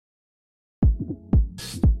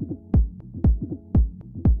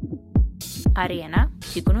Arena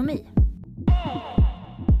Tykonomi.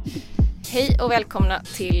 Hej och välkomna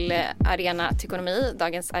till Arena Tykonomi,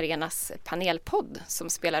 dagens Arenas panelpodd som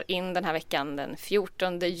spelar in den här veckan den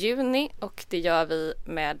 14 juni, och det gör vi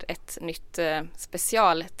med ett nytt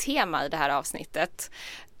specialtema i det här avsnittet.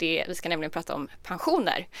 Vi ska nämligen prata om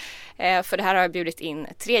pensioner. För det här har jag bjudit in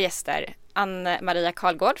 3 gäster. Ann-Maria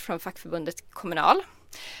Karlgård från fackförbundet Kommunal.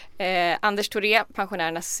 Anders Thoré,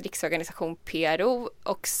 pensionärernas riksorganisation PRO,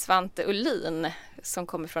 och Svante Ullin som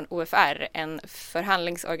kommer från OFR, en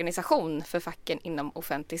förhandlingsorganisation för facken inom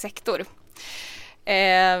offentlig sektor.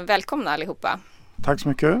 Välkomna allihopa. Tack så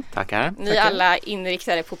mycket. Tackar. Ni är alla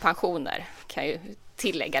inriktade på pensioner, kan jag ju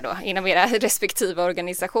tillägga då, inom era respektive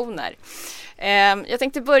organisationer. Jag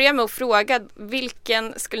tänkte börja med att fråga,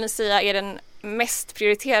 vilken skulle ni säga är den mest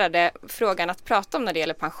prioriterade frågan att prata om när det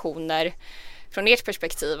gäller pensioner från ert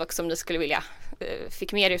perspektiv, och som ni skulle vilja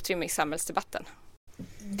fick mer utrymme i samhällsdebatten?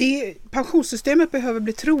 Pensionssystemet behöver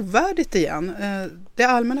bli trovärdigt igen. Det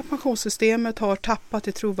allmänna pensionssystemet har tappat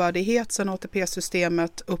i trovärdighet sedan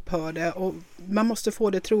ATP-systemet upphörde, och man måste få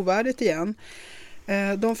det trovärdigt igen.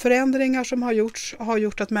 De förändringar som har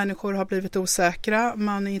gjort att människor har blivit osäkra.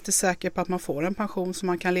 Man är inte säker på att man får en pension som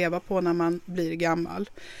man kan leva på när man blir gammal.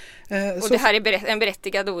 Och det här är en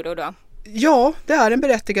berättigad oro då? Ja, det är en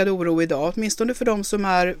berättigad oro idag. Åtminstone för de som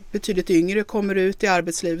är betydligt yngre, kommer ut i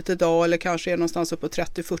arbetslivet idag eller kanske är någonstans upp på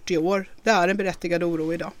 30-40 år. Det är en berättigad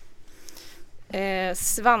oro idag.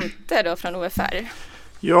 Svante då från OFR?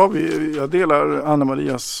 Ja, jag delar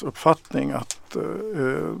Anna-Marias uppfattning att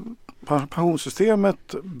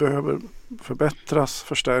pensionssystemet behöver förbättras,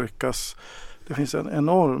 förstärkas. Det finns en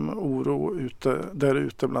enorm oro där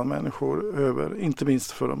ute bland människor över, inte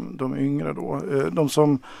minst för de yngre då. De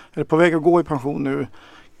som är på väg att gå i pension nu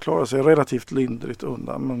klarar sig relativt lindrigt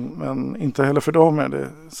undan, men inte heller för dem är det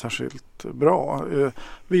särskilt bra.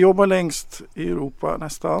 Vi jobbar längst i Europa,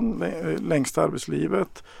 nästan längst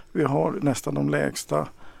arbetslivet. Vi har nästan de lägsta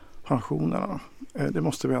pensionerna. Det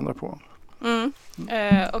måste vi ändra på.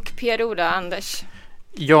 Och PRO då, Anders?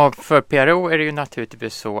 Ja, för PRO är det ju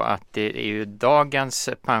naturligtvis så att det är ju dagens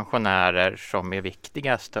pensionärer som är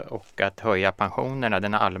viktigast, och att höja pensionerna,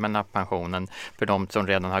 den allmänna pensionen för de som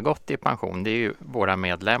redan har gått i pension, det är ju våra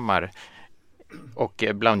medlemmar. Och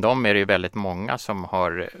bland dem är det ju väldigt många som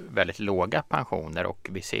har väldigt låga pensioner, och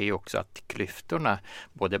vi ser ju också att klyftorna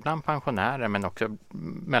både bland pensionärer men också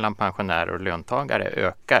mellan pensionärer och löntagare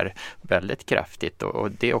ökar väldigt kraftigt,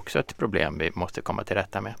 och det är också ett problem vi måste komma till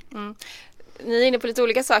rätta med. Ni är inne på lite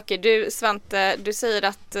olika saker. Du, Svante, du säger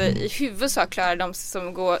att i huvudsak klarar de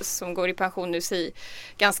som går i pension nu sig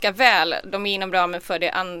ganska väl. De är inom ramen för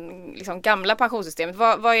det gamla pensionssystemet.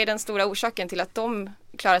 Vad är den stora orsaken till att de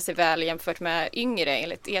klarar sig väl jämfört med yngre,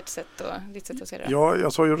 enligt ert sätt och ditt sätt att se det? Ja,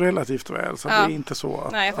 jag sa ju relativt väl, så det är inte så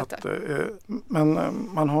att... Nej, jag fattar. Men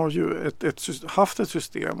man har ju haft ett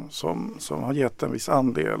system som har gett en viss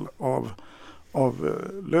andel av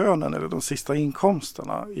lönen eller de sista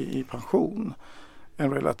inkomsterna i pension,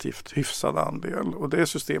 en relativt hyfsad andel, och det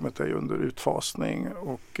systemet är ju under utfasning,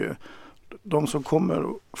 och de som kommer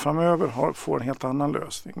framöver får en helt annan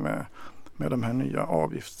lösning med de här nya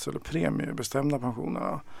avgifts- eller premiebestämda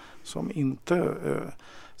pensionerna som inte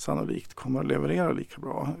sannolikt kommer att leverera lika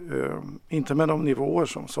bra. Inte med de nivåer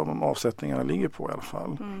som avsättningarna ligger på i alla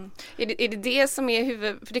fall. Är det som är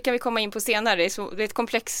för det kan vi komma in på senare. Det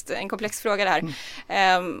är en komplex fråga det här.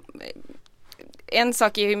 En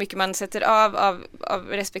sak är hur mycket man sätter av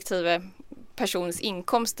respektive persons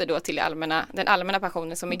inkomster då till den allmänna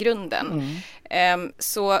pensionen som är grunden.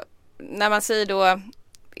 Så när man säger då,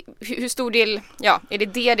 hur stor del,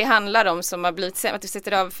 är det handlar om som har blivit att du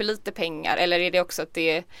sätter av för lite pengar, eller är det också att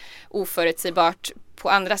det är oförutsägbart på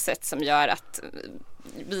andra sätt som gör att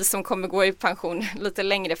vi som kommer gå i pension lite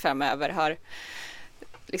längre framöver har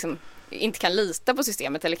inte kan lita på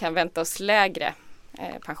systemet eller kan vänta oss lägre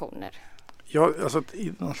pensioner? Ja, alltså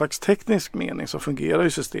i någon slags teknisk mening så fungerar ju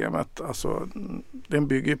systemet, alltså den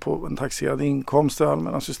bygger på en taxerad inkomst i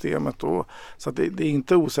allmänna systemet, och så att det är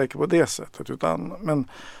inte osäkert på det sättet, men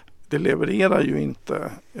det levererar ju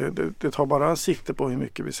inte, det tar bara sikte på hur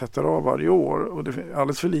mycket vi sätter av varje år, och det är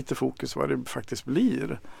alldeles för lite fokus vad det faktiskt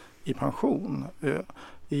blir i pension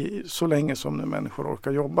så länge som nu människor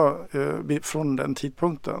orkar jobba från den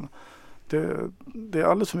tidpunkten. Det är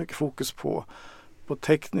alldeles för mycket fokus på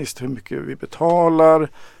tekniskt hur mycket vi betalar,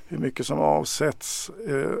 hur mycket som avsätts.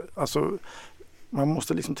 Alltså man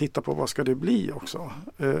måste titta på vad ska det bli också.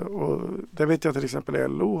 Och det vet jag till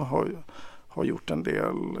exempel LO har gjort en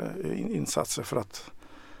del insatser för att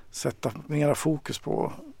sätta mera fokus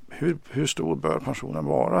på hur stor bör pensionen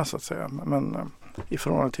vara så att säga, men i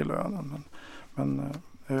förhållande till lönen. Men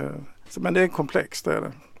Men det är komplext, det är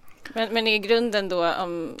det. Men i grunden då,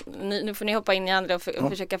 nu får ni hoppa in i andra och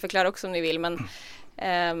försöka förklara också om ni vill, men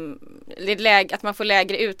att man får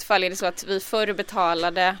lägre utfall, är det så att vi förr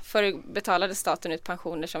betalade staten ut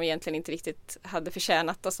pensioner som vi egentligen inte riktigt hade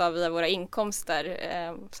förtjänat oss av via våra inkomster,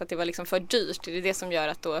 så att det var liksom för dyrt? Är det det som gör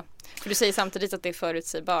att då, för du säger samtidigt att det är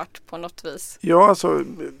förutsägbart på något vis? Ja, alltså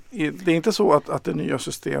det är inte så att det nya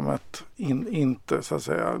systemet inte så att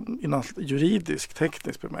säga inom juridisk,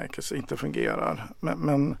 teknisk bemärkelse inte fungerar,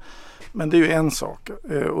 men det är ju en sak,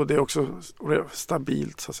 och det är också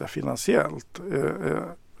stabilt så att säga finansiellt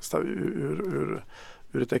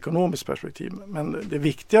ur ett ekonomiskt perspektiv. Men det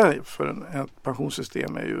viktiga för ett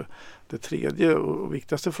pensionssystem är ju det tredje och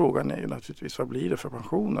viktigaste frågan är ju naturligtvis vad blir det för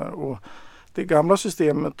pensioner. Och det gamla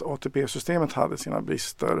systemet, ATP-systemet, hade sina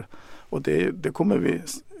brister och det kommer vi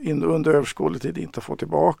under överskådlig tid inte få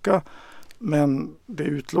tillbaka. Men det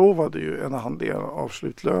utlovade ju en andel av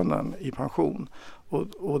slutlönen i pension.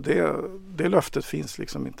 Och det löftet finns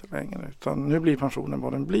liksom inte längre, utan nu blir pensionen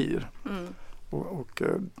vad den blir. Och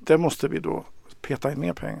där måste vi då peta in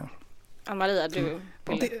mer pengar. Ann-Maria, du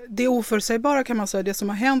det oförutsägbara kan man säga, det som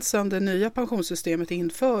har hänt sedan det nya pensionssystemet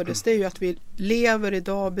infördes, det är ju att vi lever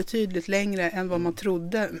idag betydligt längre än vad man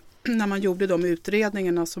trodde när man gjorde de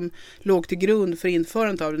utredningarna som låg till grund för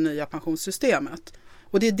införandet av det nya pensionssystemet.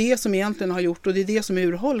 Och det är det som egentligen har gjort, och det är det som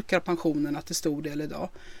urholkar pensionerna till stor del idag.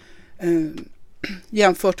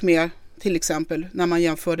 Jämfört med till exempel när man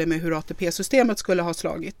jämförde med hur ATP-systemet skulle ha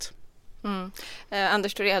slagit.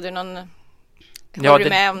 Anders Thoré, hade du någon... Håller du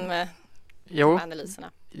med om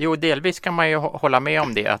analyserna? Jo, delvis kan man ju hålla med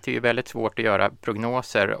om det, att det är väldigt svårt att göra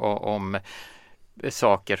prognoser om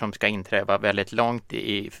saker som ska inträffa väldigt långt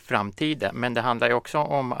i framtiden. Men det handlar ju också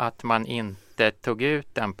om att man inte tog ut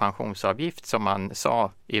den pensionsavgift som man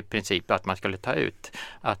sa i princip att man skulle ta ut.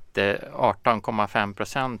 Att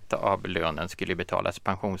 18,5% av lönen skulle betalas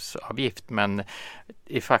pensionsavgift, men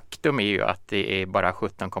i faktum är ju att det är bara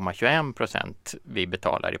 17,21% vi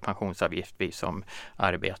betalar i pensionsavgift, vi som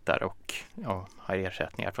arbetar och har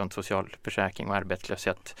ersättningar från socialförsäkring och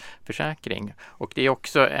arbetslöshetsförsäkring. Och det är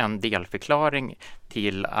också en delförklaring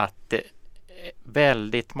till att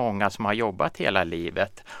väldigt många som har jobbat hela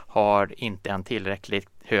livet har inte en tillräckligt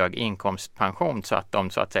hög inkomstpension så att de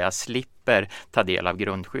så att säga slipper ta del av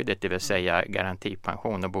grundskyddet, det vill säga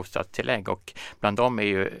garantipension och bostadstillägg, och bland dem är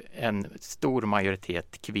ju en stor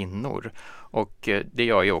majoritet kvinnor, och det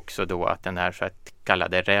gör ju också då att den här så att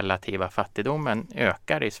kallade relativa fattigdomen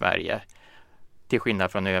ökar i Sverige till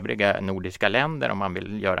skillnad från övriga nordiska länder, om man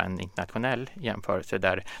vill göra en internationell jämförelse,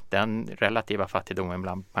 där den relativa fattigdomen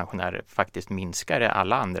bland pensionärer faktiskt minskar i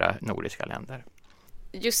alla andra nordiska länder.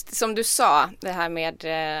 Just som du sa, det här med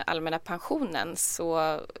allmänna pensionen,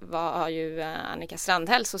 så har ju Annika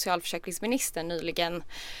Strandhäll, socialförsäkringsminister, nyligen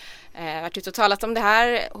varit ute och talat om det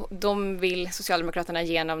här. De vill Socialdemokraterna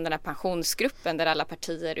genom den här pensionsgruppen där alla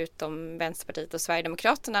partier utom Vänsterpartiet och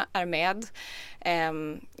Sverigedemokraterna är med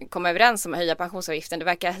komma överens om att höja pensionsavgiften. Det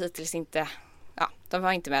verkar hittills inte, de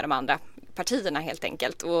var inte med de andra partierna helt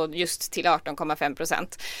enkelt, och just till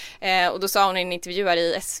 18,5%. Och då sa hon i en intervju här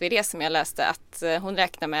i SvD som jag läste att hon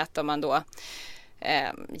räknar med att om man då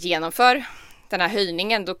genomför den här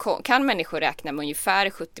höjningen, då kan människor räkna med ungefär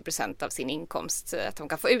 70% av sin inkomst att de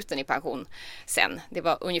kan få ut den i pension sen. Det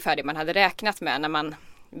var ungefär det man hade räknat med när man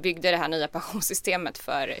byggde det här nya pensionssystemet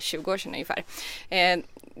för 20 år sedan ungefär.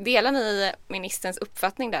 Delar ni ministerns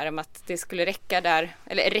uppfattning där om att det skulle räcka där,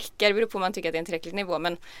 eller räcker, det beror på om man tycker att det är en tillräcklig nivå,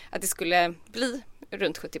 men att det skulle bli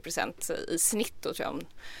runt 70% i snitt då, tror jag hon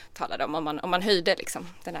talade om man höjde liksom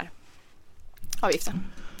den här avgiften?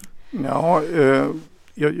 Ja,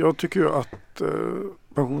 jag tycker ju att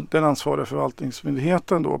den ansvariga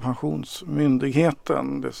förvaltningsmyndigheten då,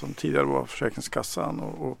 pensionsmyndigheten, det som tidigare var Försäkringskassan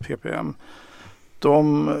och PPM,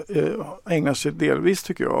 de ägnar sig delvis,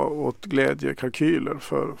 tycker jag, åt glädjekalkyler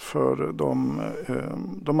för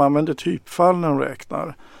de använder typfall när de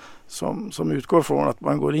räknar som utgår från att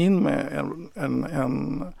man går in med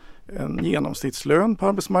en genomsnittslön på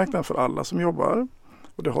arbetsmarknaden för alla som jobbar.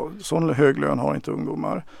 Och sån hög lön har inte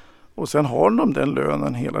ungdomar. Och sen har de den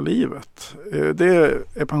lönen hela livet. Det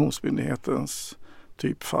är pensionsmyndighetens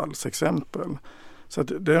typfallsexempel. Så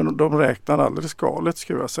att de räknar alldeles galet,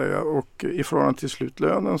 skulle jag säga. Och i förhållande till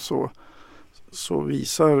slutlönen så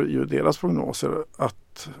visar ju deras prognoser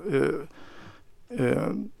att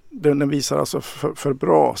den visar alltså för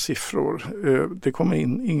bra siffror. Det kommer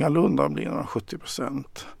ingalunda att bli några 70%.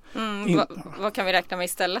 Vad kan vi räkna med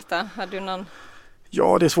istället då? Har du någon...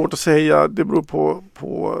 Ja, det är svårt att säga. Det beror på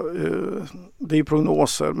det är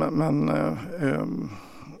prognoser, men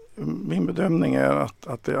min bedömning är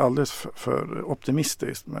att det är alldeles för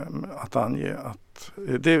optimistiskt med att ange att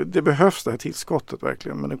det behövs det här tillskottet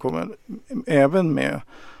verkligen, men det kommer även med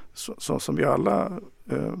som vi alla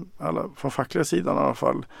från fackliga sidan i alla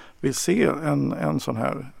fall vill se en sån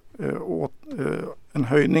här en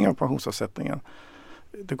höjning av pensionsavsättningen.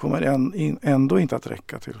 Det kommer ändå inte att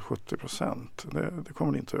räcka till 70%. Det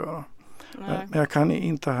kommer det inte att göra. Men jag kan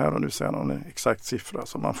inte här och nu säga någon exakt siffra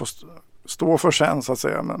som man får stå för sen så att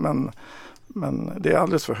säga. Men det är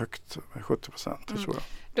alldeles för högt med 70%, det tror jag.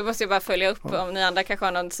 Då måste jag bara följa upp om ni andra kanske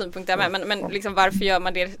har någon synpunkt där med. Men liksom, varför gör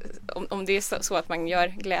man det? Om det är så att man gör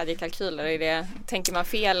glädjekalkyler, tänker man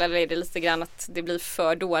fel eller är det lite grann att det blir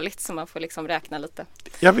för dåligt så man får liksom räkna lite?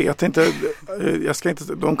 Jag vet inte.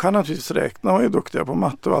 De kan naturligtvis räkna och är duktiga på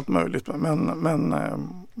matte och allt möjligt. Men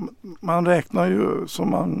man räknar ju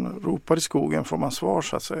som man ropar i skogen får man svar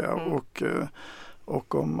så att säga.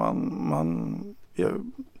 Och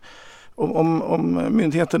om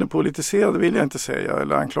myndigheten är politiserad vill jag inte säga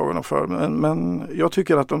eller anklaga dem för. Men jag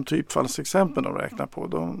tycker att de typfallsexempel de räknar på,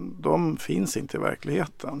 de finns inte i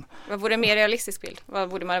verkligheten. Vad vore en mer realistisk bild? Vad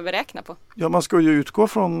borde man beräkna på? Ja, man ska ju utgå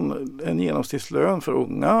från en genomsnittslön för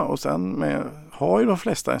unga och sen har ju de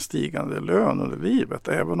flesta en stigande lön under livet.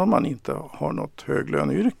 Även om man inte har något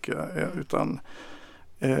höglöneyrke utan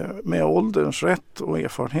med ålderns rätt och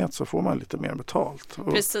erfarenhet så får man lite mer betalt.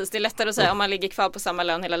 Precis, det är lättare att säga om man ligger kvar på samma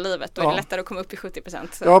lön hela livet. Då är det lättare att komma upp i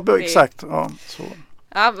 70%. Ja, exakt. Ja, så.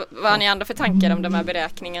 Ja, vad har ni andra för tankar om de här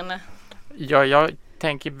beräkningarna? Ja, jag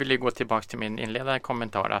vill gå tillbaka till min inledande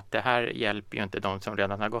kommentar att det här hjälper ju inte de som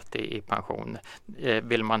redan har gått i pension.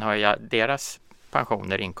 Vill man höja deras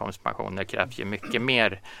pensioner, inkomstpensioner, krävs ju mycket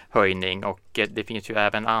mer höjning och det finns ju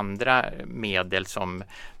även andra medel som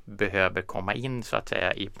behöver komma in så att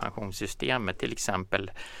säga i pensionssystemet. Till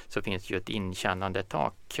exempel så finns ju ett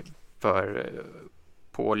intjänandetak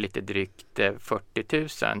på lite drygt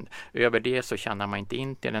 40 000. Över det så tjänar man inte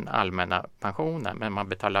in till den allmänna pensionen men man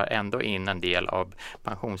betalar ändå in en del av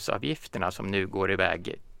pensionsavgifterna som nu går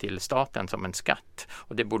iväg till staten som en skatt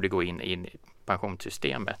och det borde gå in i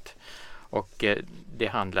pensionssystemet. Och det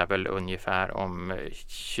handlar väl ungefär om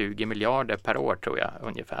 20 miljarder per år tror jag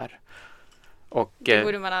ungefär. Och, det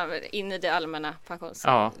borde man ha in i det allmänna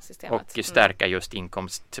pensionssystemet. Ja, och stärka just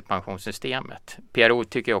inkomstpensionssystemet. PRO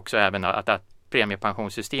tycker också även att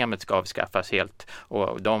premiepensionssystemet ska avskaffas helt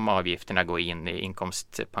och de avgifterna går in i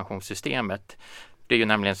inkomstpensionssystemet. Det är ju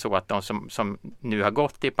nämligen så att de som nu har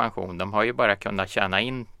gått i pension, de har ju bara kunnat tjäna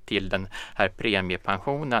in till den här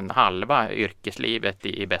premiepensionen halva yrkeslivet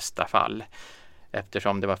i bästa fall.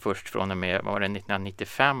 Eftersom det var först från och med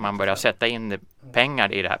 1995 man började sätta in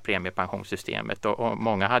pengar i det här premiepensionssystemet och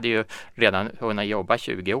många hade ju redan hunnit jobba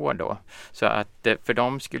 20 år då. Så att för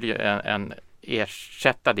dem skulle ju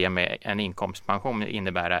ersätta det med en inkomstpension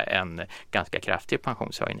innebära en ganska kraftig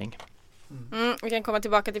pensionshöjning. Vi kan komma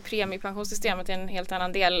tillbaka till premiepensionssystemet i en helt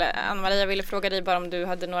annan del. Ann-Marie, jag ville fråga dig bara om du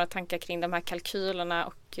hade några tankar kring de här kalkylerna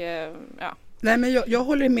och ja. Nej, men jag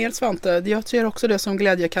håller med Svante. Jag ser också det som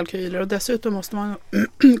glädjekalkyler och dessutom måste man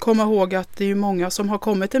komma ihåg att det är många som har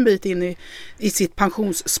kommit en bit in i sitt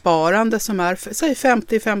pensionssparande som är säg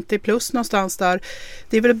 50 plus någonstans där.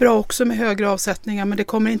 Det är väl bra också med högre avsättningar men det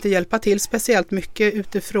kommer inte hjälpa till speciellt mycket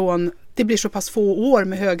utifrån det blir så pass få år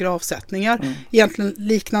med högre avsättningar. Egentligen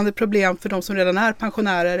liknande problem för de som redan är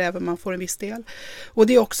pensionärer även om man får en viss del. Och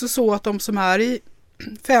det är också så att de som är i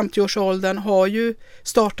 50-årsåldern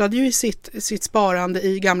startade ju sitt sparande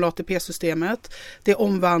i gamla ATP-systemet. Det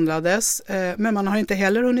omvandlades men man har inte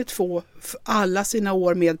heller hunnit få alla sina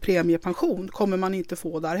år med premiepension. Kommer man inte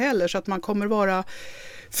få där heller så att man kommer vara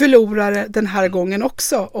förlorare den här gången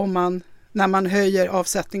också när man höjer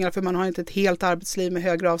avsättningar för man har inte ett helt arbetsliv med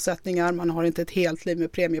högre avsättningar, man har inte ett helt liv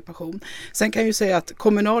med premiepension. Sen kan jag ju säga att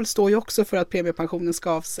Kommunal står ju också för att premiepensionen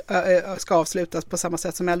ska avslutas på samma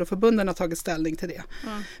sätt som LO-förbunden har tagit ställning till det.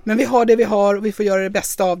 Men vi har det vi har och vi får göra det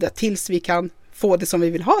bästa av det tills vi kan få det som vi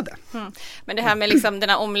vill ha det. Men det här med liksom den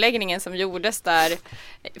här omläggningen som gjordes där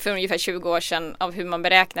för ungefär 20 år sedan av hur man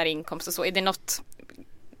beräknar inkomst och så, är det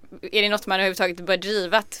något man överhuvudtaget bör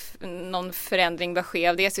driva att någon förändring bör ske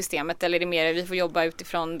av det systemet eller är det mer att vi får jobba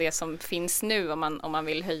utifrån det som finns nu om man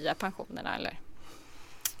vill höja pensionerna eller?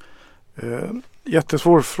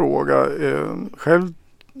 Jättesvår fråga. Själv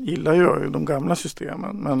gillar jag ju de gamla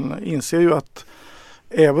systemen men inser ju att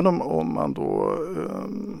även om man då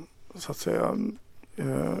så att säga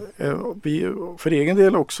vi för egen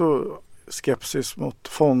del också skepsis mot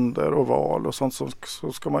fonder och val och sånt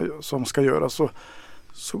som ska göras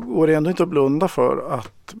så går det ändå inte att blunda för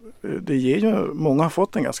att det ger ju, många har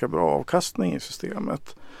fått en ganska bra avkastning i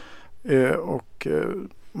systemet och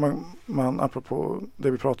man apropå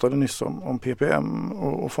det vi pratade nyss om PPM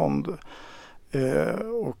och fond.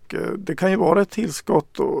 Och det kan ju vara ett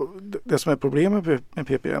tillskott, och det som är problemet med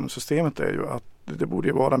PPM-systemet är ju att det borde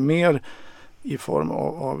ju vara mer i form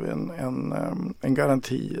av en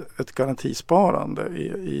garanti, ett garantisparande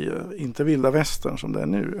i inte vilda västern som det är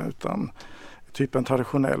nu, utan typ en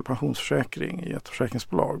traditionell pensionsförsäkring i ett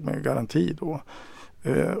försäkringsbolag med garanti då,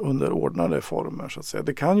 under ordnade former så att säga.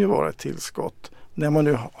 Det kan ju vara ett tillskott när man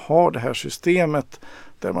nu har det här systemet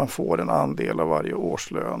där man får en andel av varje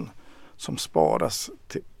årslön som sparas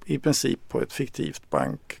i princip på ett fiktivt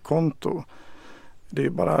bankkonto. Det är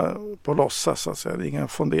bara på låtsas så att säga. Det är inga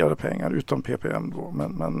fonderade pengar utom PPM då.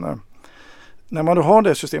 Men när man då har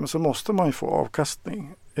det systemet så måste man ju få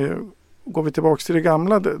avkastning. Går vi tillbaka till det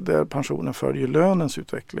gamla där pensionen följer lönens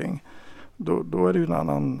utveckling, då är det ju en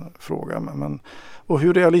annan fråga. Och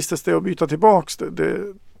hur realistiskt det är att byta tillbaka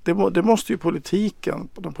det måste ju politiken,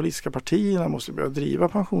 de politiska partierna måste börja driva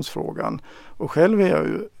pensionsfrågan. Och själv är jag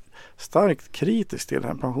ju starkt kritisk till den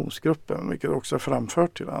här pensionsgruppen, vilket också är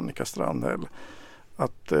framfört till Annika Strandhäll.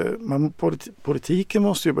 Att politiken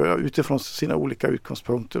måste ju börja utifrån sina olika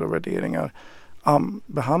utgångspunkter och värderingar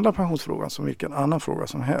behandla pensionsfrågan som vilken annan fråga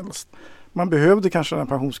som helst. Man behövde kanske den här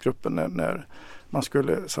pensionsgruppen när man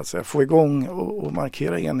skulle så att säga få igång och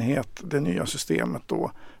markera enhet, det nya systemet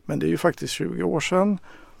då. Men det är ju faktiskt 20 år sedan.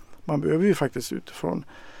 Man behöver ju faktiskt utifrån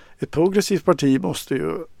ett progressivt parti måste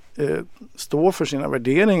ju stå för sina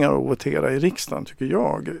värderingar och votera i riksdagen tycker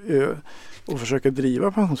jag och försöka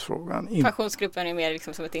driva pensionsfrågan. Pensionsgruppen är mer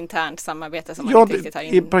liksom som ett internt samarbete som man inte riktigt har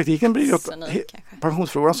in. I praktiken blir det att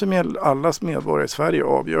pensionsfrågan som gäller allas medborgare i Sverige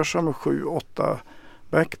avgörs av 7-8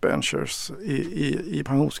 backbenchers i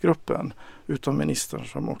pensionsgruppen utom ministern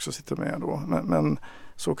som också sitter med då. Men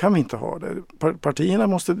så kan vi inte ha det. Partierna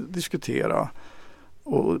måste diskutera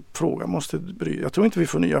och frågan måste bry. Jag tror inte vi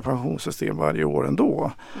får nya pensionssystem varje år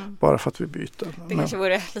ändå. Bara för att vi byter. Det kanske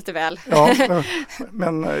vore lite väl. Ja,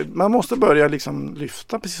 men man måste börja liksom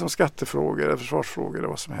lyfta precis som skattefrågor eller försvarsfrågor eller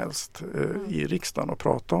vad som helst i riksdagen och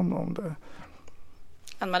prata om det.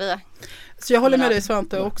 Ann-Maria? Så jag håller med dig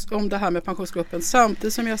Svante också om det här med pensionsgruppen.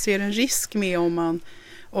 Samtidigt som jag ser en risk med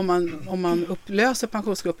om man upplöser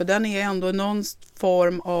pensionsgruppen, den är ändå någon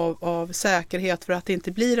form av säkerhet för att det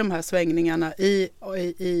inte blir de här svängningarna i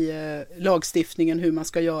lagstiftningen hur man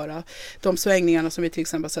ska göra. De svängningarna som vi till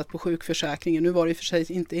exempel sett på sjukförsäkringen. Nu var det i och för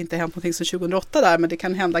sig inte hänt någonting sedan 2008 där, men det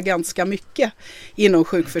kan hända ganska mycket inom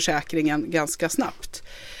sjukförsäkringen ganska snabbt.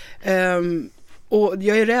 Och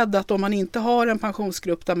jag är rädd att om man inte har en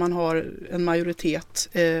pensionsgrupp där man har en majoritet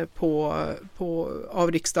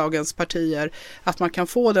av riksdagens partier, att man kan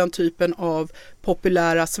få den typen av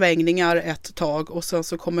populära svängningar ett tag och sen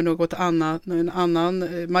så kommer en annan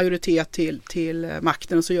majoritet till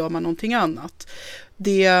makten och så gör man någonting annat.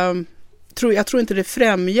 Jag tror inte det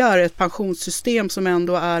främjar ett pensionssystem som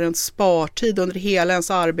ändå är en spartid under hela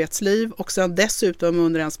ens arbetsliv och sen dessutom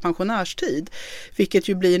under ens pensionärstid. Vilket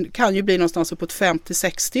kan ju bli någonstans uppåt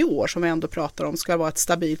 50-60 år som vi ändå pratar om ska vara ett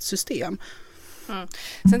stabilt system.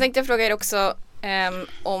 Sen tänkte jag fråga er också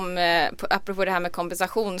apropå det här med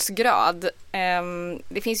kompensationsgrad.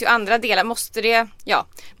 Det finns ju andra delar. Måste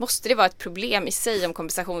det vara ett problem i sig om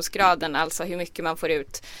kompensationsgraden, alltså hur mycket man får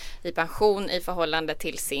ut i pension i förhållande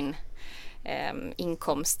till sin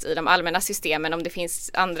inkomst i de allmänna systemen, om det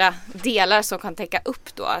finns andra delar som kan täcka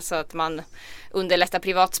upp då, alltså att man underlättar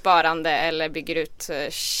privatsparande eller bygger ut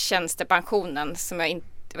tjänstepensionen som jag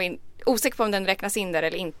var osäker på om den räknas in där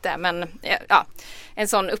eller inte, men en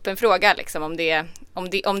sån öppen fråga liksom, om det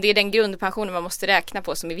är den grundpensionen man måste räkna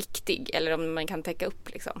på som är viktig eller om man kan täcka upp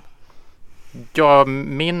liksom. Ja,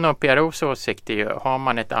 min och PROs åsikt är ju, har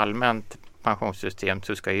man ett allmänt pensionssystem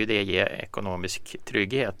så ska ju det ge ekonomisk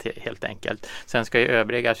trygghet helt enkelt. Sen ska ju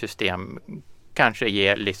övriga system kanske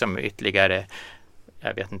ge liksom ytterligare,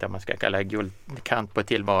 jag vet inte om man ska kalla guldkant på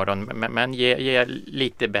tillvaron, men ge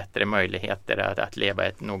lite bättre möjligheter att leva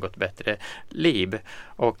ett något bättre liv.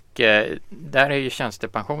 Och där är ju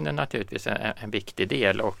tjänstepensionen naturligtvis en viktig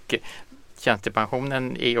del, och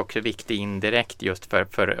tjänstepensionen är också viktig indirekt just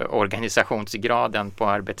för organisationsgraden på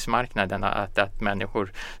arbetsmarknaden, att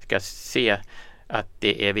människor ska se att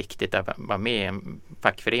det är viktigt att vara med i en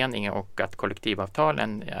fackförening och att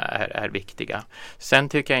kollektivavtalen är viktiga. Sen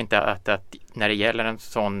tycker jag inte att när det gäller en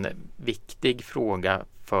sån viktig fråga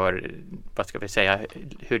för, vad ska vi säga,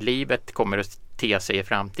 hur livet kommer att te sig i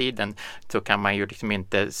framtiden, så kan man ju liksom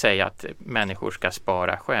inte säga att människor ska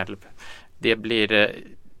spara själv. Det blir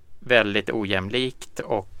väldigt ojämlikt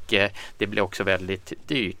och det blir också väldigt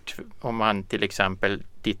dyrt. Om man till exempel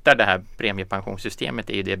tittar det här premiepensionssystemet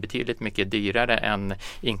är ju det betydligt mycket dyrare än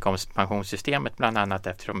inkomstpensionssystemet, bland annat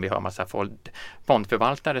eftersom vi har massa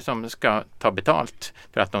fondförvaltare som ska ta betalt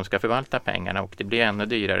för att de ska förvalta pengarna, och det blir ännu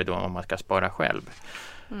dyrare då om man ska spara själv.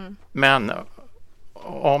 Men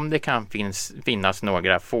om det kan finnas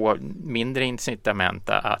några få mindre incitament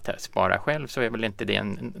att spara själv, så är väl inte det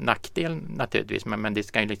en nackdel naturligtvis, men det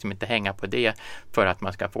ska ju liksom inte hänga på det för att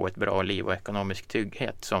man ska få ett bra liv och ekonomisk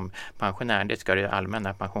trygghet som pensionär. Det ska det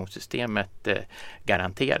allmänna pensionssystemet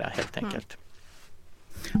garantera helt enkelt.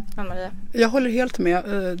 Jag håller helt med.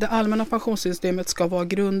 Det allmänna pensionssystemet ska vara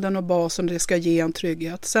grunden och basen, det ska ge en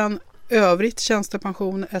trygghet. Sen övrigt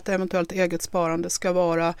tjänstepension, ett eventuellt eget sparande ska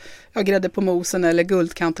vara grädde på mosen eller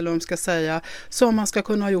guldkant eller vad man ska säga, som man ska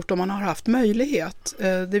kunna ha gjort om man har haft möjlighet.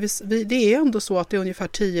 Det är ändå så att det är ungefär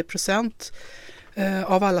 10%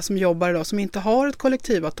 av alla som jobbar idag som inte har ett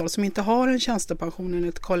kollektivavtal, som inte har en tjänstepension än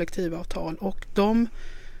ett kollektivavtal, och de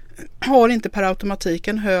har inte per automatik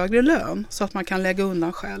en högre lön så att man kan lägga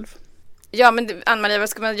undan själv. Ja, men Ann-Marie, vad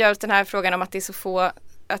ska man göra åt den här frågan om att det är så få,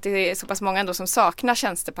 att det är så pass många ändå som saknar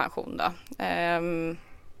tjänstepension då,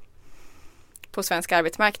 på svensk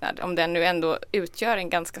arbetsmarknad, om den nu ändå utgör en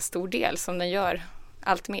ganska stor del som den gör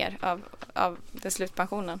allt mer av den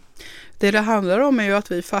slutpensionen? Det handlar om är ju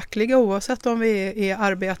att vi fackliga, oavsett om vi är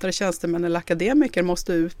arbetare, tjänstemän eller akademiker,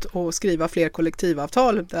 måste ut och skriva fler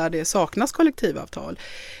kollektivavtal där det saknas kollektivavtal.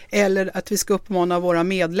 Eller att vi ska uppmana våra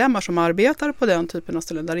medlemmar som arbetar på den typen av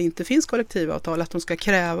ställen där det inte finns kollektivavtal, att de ska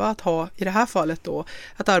kräva att ha, i det här fallet då,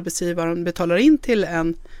 att arbetsgivaren betalar in till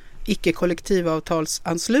en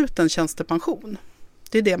icke-kollektivavtalsansluten tjänstepension.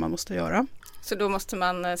 Det är det man måste göra. Så då måste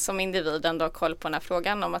man som individ ändå ha koll på den här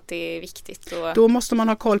frågan om att det är viktigt? Då måste man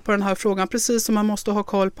ha koll på den här frågan, precis som man måste ha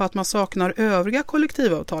koll på att man saknar övriga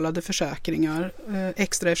kollektivavtalade försäkringar,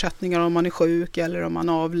 extra ersättningar om man är sjuk eller om man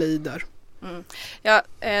avlider. Ja,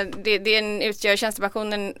 det utgör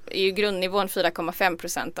tjänstepensionen är ju grundnivån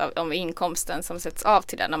 4,5% av inkomsten som sätts av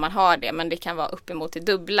till den när man har det, men det kan vara uppemot det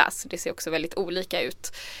dubbla, så det ser också väldigt olika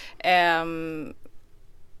ut.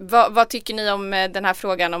 Vad tycker ni om den här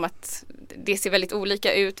frågan om att det ser väldigt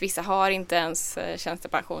olika ut? Vissa har inte ens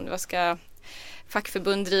tjänstepension. Vad ska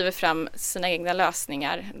fackförbund driver fram sina egna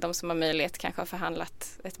lösningar? De som har möjlighet kanske har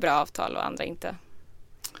förhandlat ett bra avtal och andra inte.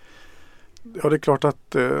 Ja, det är klart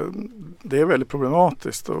att det är väldigt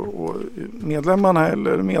problematiskt, och medlemmarna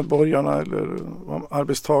eller medborgarna eller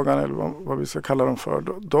arbetstagarna eller vad vi ska kalla dem för,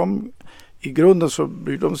 de i grunden så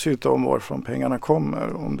bryr de sig inte om varifrån pengarna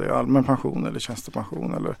kommer, om det är allmän pension eller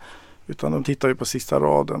tjänstepension, utan de tittar ju på sista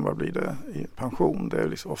raden, vad blir det i pension? Det är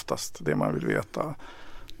liksom oftast det man vill veta.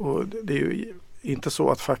 Och det är ju inte så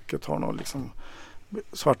att facket har någon liksom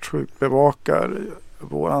svartsjukt bevakar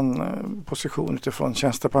våran position utifrån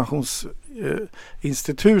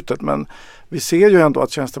tjänstepensionsinstitutet, men vi ser ju ändå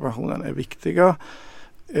att tjänstepensionen är viktiga,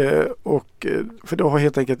 och för det har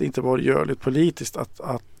helt enkelt inte varit görligt politiskt att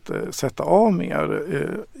sätta av mer,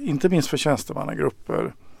 inte minst för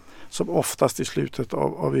tjänstemannagrupper som oftast i slutet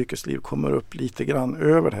av yrkesliv kommer upp lite grann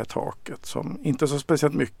över det här taket, som inte så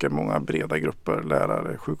speciellt mycket, många breda grupper,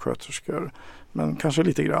 lärare, sjuksköterskor, men kanske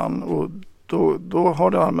lite grann, och då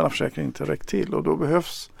har den allmänna försäkringen inte räckt till, och då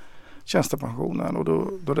behövs tjänstepensionen, och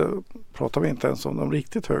då pratar vi inte ens om de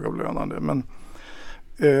riktigt högavlönade. Men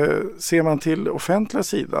ser man till offentliga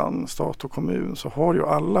sidan, stat och kommun, så har ju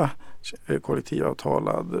alla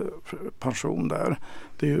kollektivavtalad pension där.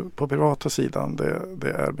 Det är ju på privata sidan det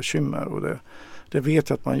är bekymmer, och det vet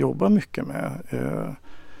jag att man jobbar mycket med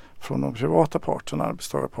från de privata parterna,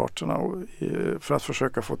 arbetstagarparterna, för att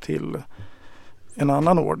försöka få till en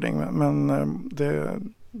annan ordning. Men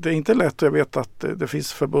det är inte lätt, och jag vet att det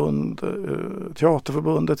finns förbund,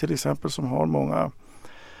 Teaterförbundet till exempel, som har många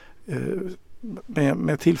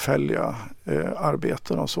med tillfälliga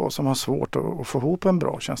arbeten och så, som har svårt att få ihop en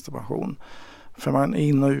bra tjänstepension, för man är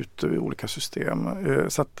in och ut i olika system.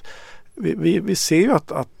 Så att vi ser ju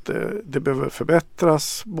att det behöver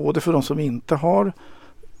förbättras, både för de som inte har,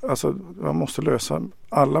 alltså man måste lösa,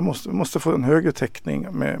 alla måste få en högre täckning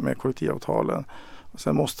med kollektivavtalen.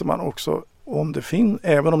 Sen måste man också,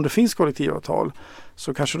 även om det finns kollektivavtal,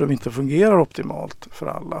 så kanske de inte fungerar optimalt för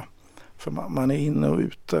alla. För man är inne och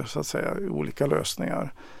ute så att säga i olika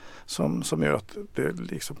lösningar som gör att det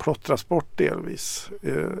liksom plottras bort delvis,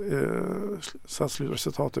 så att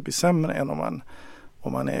slutresultatet blir sämre än om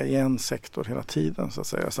man är i en sektor hela tiden så att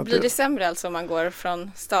säga. Så blir det sämre alltså om man går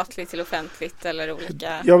från statligt till offentligt eller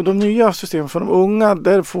olika? Ja, de nya systemen för de unga,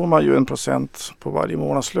 där får man ju 1% på varje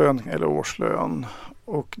månadslön eller årslön.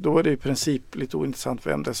 Och då är det i princip lite ointressant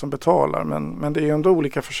vem det är som betalar. Men det är ju ändå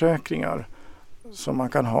olika försäkringar som man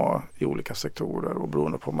kan ha i olika sektorer och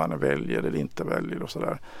beroende på om man väljer eller inte väljer och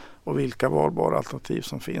sådär. Och vilka valbara alternativ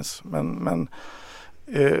som finns. Men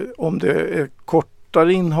om det är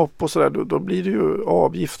kortare inhopp och sådär då blir det ju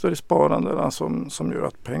avgifter i sparandena som gör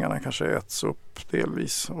att pengarna kanske äts upp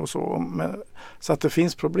delvis och så. Så att det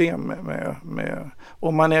finns problem med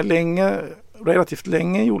om man är relativt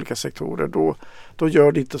länge i olika sektorer då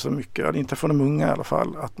gör det inte så mycket, inte för de unga i alla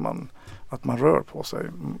fall, att man rör på sig.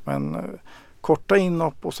 Men korta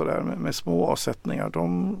inhopp och sådär med små avsättningar,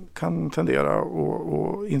 de kan tendera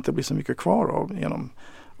och inte bli så mycket kvar av genom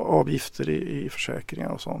avgifter i försäkringar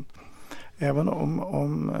och sånt. Även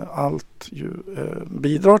om allt ju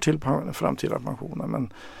bidrar till framtida pensioner.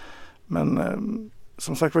 Men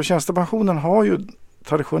som sagt var, tjänstepensionen har ju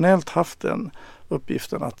traditionellt haft den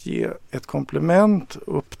uppgiften att ge ett komplement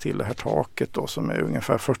upp till det här taket då, som är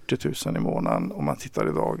ungefär 40 000 i månaden om man tittar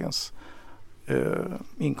i dagens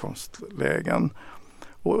inkomstlägen.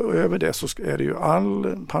 Och över det så är det ju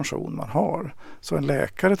all pension man har. Så en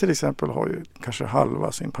läkare till exempel har ju kanske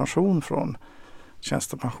halva sin pension från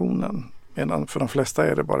tjänstepensionen. Medan för de flesta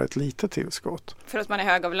är det bara ett litet tillskott. För att man är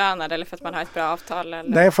högavlönad eller för att man har ett bra avtal? Eller?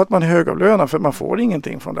 Nej, för att man är högavlönad, för man får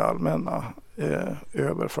ingenting från det allmänna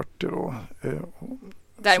över 40 då.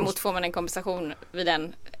 Däremot får man en kompensation vid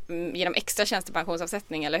den genom extra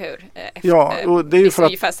tjänstepensionsavsättning, eller hur? Ja, och det är ju för att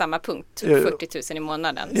ungefär samma punkt, 40 000 i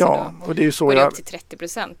månaden. Ja, så och det är ju så går det upp till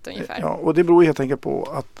 30% ungefär. Ja, och det beror helt enkelt på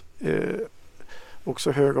att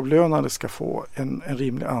också högavlönade ska få en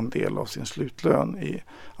rimlig andel av sin slutlön.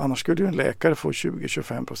 Annars skulle ju en läkare få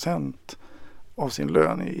 20-25% av sin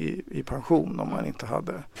lön i pension om man inte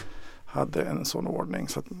hade en sån ordning.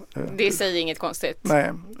 Så att, det säger inget konstigt.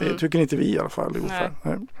 Nej, det tycker inte vi i alla fall.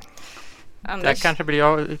 Anders? Där kanske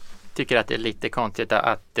jag tycker att det är lite konstigt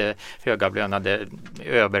att högavlönade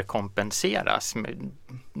överkompenseras.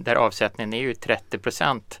 Där avsättningen är ju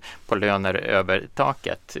 30% på löner över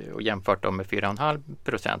taket och jämfört med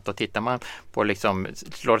 4,5%. Och tittar man på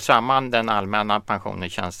slår samman den allmänna pensionen och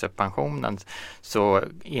tjänstepensionen, så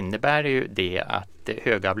innebär ju det att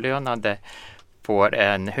högavlönade får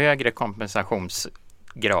en högre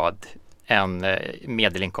kompensationsgrad än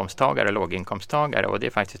medelinkomsttagare och låginkomsttagare, och det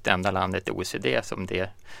är faktiskt det enda landet i OECD som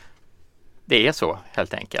det är så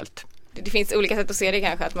helt enkelt. Det finns olika sätt att se det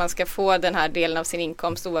kanske, att man ska få den här delen av sin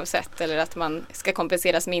inkomst oavsett, eller att man ska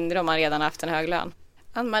kompenseras mindre om man redan haft en hög lön.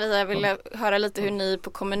 Ann-Maria, jag vill höra lite hur ni på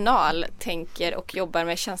Kommunal tänker och jobbar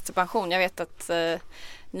med tjänstepension. Jag vet att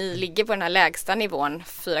ni ligger på den här lägsta nivån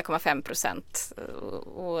 4,5%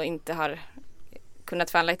 och inte har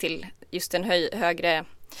kunnat förhandla till just en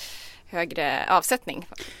högre avsättning,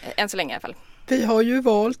 än så länge i alla fall. Vi har ju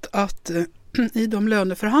valt att i de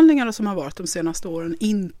löneförhandlingar som har varit de senaste åren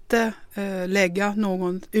inte lägga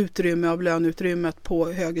någon utrymme av löneutrymmet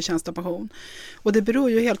på högre tjänstepension. Och det beror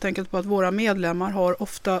ju helt enkelt på att våra medlemmar har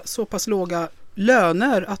ofta så pass låga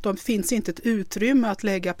löner att det finns inte ett utrymme att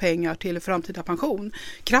lägga pengar till framtida pension.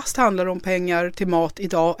 Krasst handlar det om pengar till mat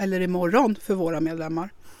idag eller imorgon för våra medlemmar.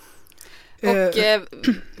 Och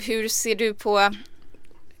hur ser du på,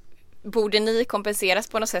 borde ni kompenseras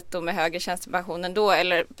på något sätt då med högre tjänstepensionen då,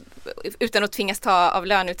 eller utan att tvingas ta av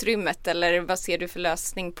löneutrymmet, eller vad ser du för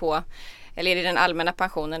lösning på, eller är det den allmänna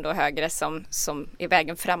pensionen då högre som är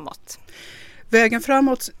vägen framåt? Vägen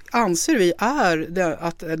framåt anser vi är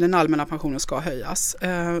att den allmänna pensionen ska höjas.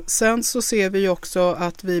 Sen så ser vi också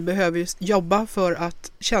att vi behöver jobba för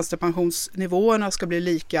att tjänstepensionsnivåerna ska bli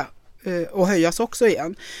lika och höjas också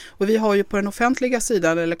igen. Och vi har ju på den offentliga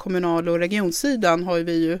sidan, eller kommunal- och regionsidan, har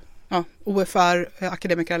vi ju OFR,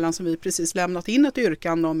 Akademikerlön, som vi precis lämnat in ett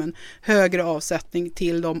yrkande om en högre avsättning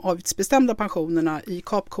till de avgiftsbestämda pensionerna i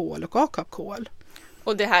KAP-KL och AKAP-KL.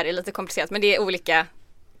 Och det här är lite komplicerat, men det är olika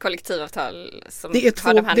kollektivavtal som det är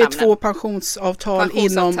har de här det är namnen. 2 pensionsavtal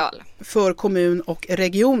för kommun och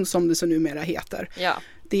region, som det så numera heter. Ja.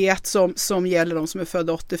 Det är ett som gäller de som är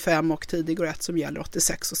födda 85 och tidigare, och ett som gäller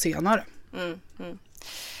 86 och senare.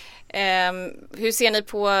 Hur ser ni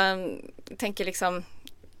på, tänker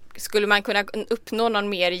skulle man kunna uppnå någon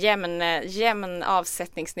mer jämn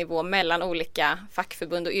avsättningsnivå mellan olika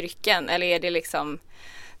fackförbund och yrken, eller är det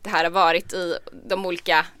det här har varit i de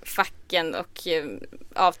olika facken och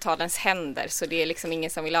avtalens händer, så det är ingen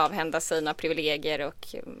som vill avhända sina privilegier, och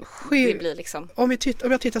det blir Om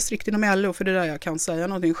jag tittar strikt inom LO, för det där jag kan säga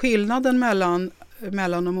någonting, skillnaden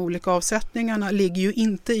mellan de olika avsättningarna ligger ju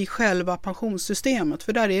inte i själva pensionssystemet,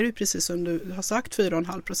 för där är det ju precis som du har sagt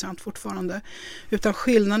 4,5% fortfarande, utan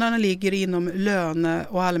skillnaderna ligger inom löne-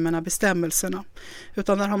 och allmänna bestämmelserna.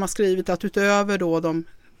 Utan där har man skrivit att utöver då de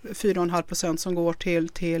 4,5% som går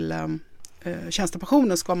till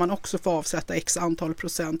tjänstepensionen ska man också få avsätta x antal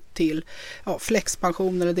procent till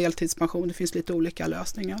flexpension eller deltidspension. Det finns lite olika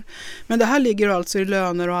lösningar. Men det här ligger alltså i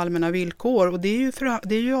löner och allmänna villkor, och det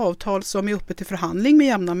är ju avtal som är uppe till förhandling med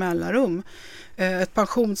jämna mellanrum.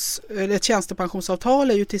 Ett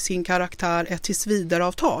tjänstepensionsavtal är ju till sin karaktär ett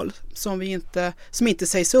tillsvidareavtal som inte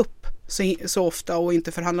sägs upp så ofta och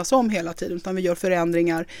inte förhandlas om hela tiden, utan vi gör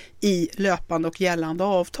förändringar i löpande och gällande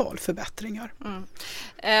avtal, förbättringar.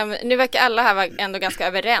 Nu verkar alla här vara ändå ganska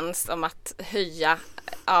överens om att höja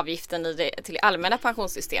avgiften till det allmänna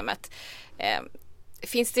pensionssystemet.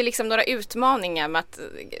 Finns det liksom några utmaningar med att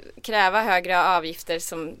kräva högre avgifter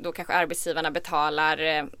som då kanske arbetsgivarna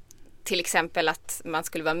betalar? Till exempel att man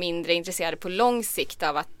skulle vara mindre intresserad på lång sikt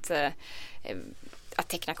av att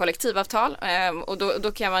teckna kollektivavtal, och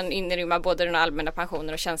då kan man inrymma både den allmänna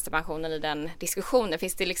pensionen och tjänstepensionen i den diskussionen.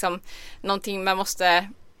 Finns det liksom någonting man måste,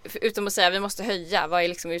 utom att säga vi måste höja, vad är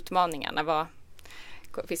liksom utmaningarna?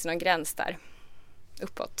 Finns det någon gräns där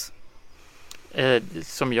uppåt?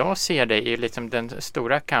 Som jag ser det är liksom den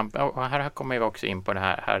stora kampen, och här kommer vi också in på det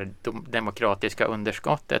här demokratiska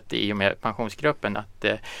underskottet i och med pensionsgruppen, att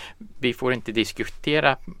vi får inte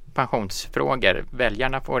diskutera pensionsfrågor.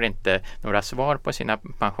 Väljarna får inte några svar på sina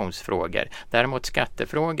pensionsfrågor. Däremot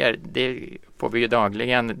skattefrågor, det får vi ju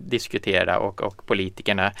dagligen diskutera, och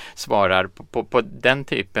politikerna svarar på den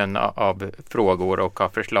typen av frågor och av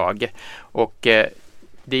förslag. Och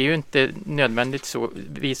det är ju inte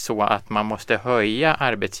nödvändigtvis så att man måste höja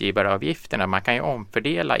arbetsgivaravgifterna. Man kan ju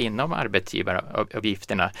omfördela inom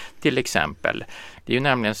arbetsgivaravgifterna till exempel. Det är ju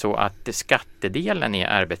nämligen så att skattedelen i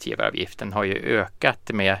arbetsgivaravgiften har ju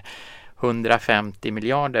ökat med 150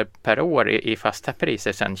 miljarder per år i fasta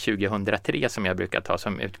priser sedan 2003 som jag brukar ta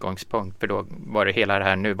som utgångspunkt, för då var det hela det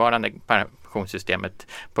här nuvarande pensionssystemet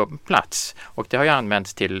på plats. Och det har ju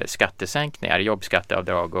använts till skattesänkningar,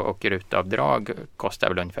 jobbskatteavdrag och rutavdrag kostar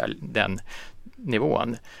väl ungefär den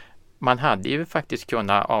nivån. Man hade ju faktiskt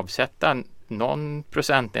kunnat avsätta någon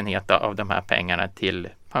procentenhet av de här pengarna till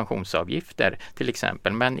pensionsavgifter till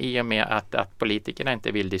exempel, men i och med att politikerna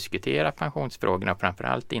inte vill diskutera pensionsfrågorna,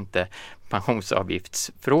 framförallt inte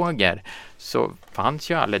pensionsavgiftsfrågor, så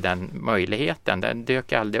fanns ju aldrig den möjligheten. Den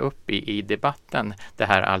dök aldrig upp i debatten, det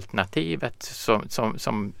här alternativet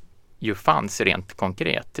som ju fanns rent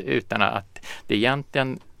konkret, utan att det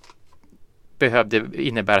egentligen behövde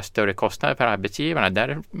innebära större kostnader för arbetsgivarna.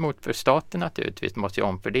 Däremot för staten naturligtvis måste ju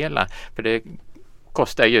omfördela, för det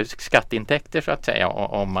kostar ju skatteintäkter så att säga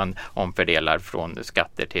om man omfördelar från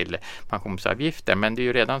skatter till pensionsavgifter. Men det är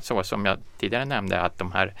ju redan så som jag tidigare nämnde att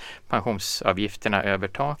de här pensionsavgifterna över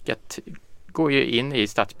taket går ju in i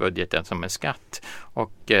statsbudgeten som en skatt,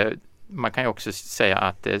 och man kan ju också säga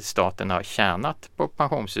att staten har tjänat på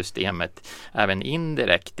pensionssystemet även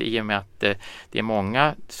indirekt i och med att det är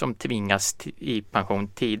många som tvingas i pension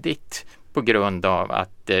tidigt på grund av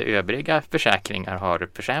att övriga försäkringar har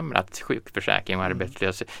försämrats, sjukförsäkring och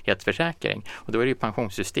arbetslöshetsförsäkring. Och då är det ju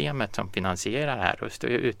pensionssystemet som finansierar det här och står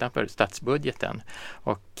ju utanför statsbudgeten.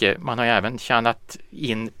 Och man har ju även tjänat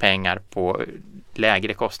in pengar på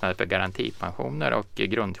lägre kostnader för garantipensioner och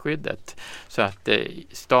grundskyddet. Så att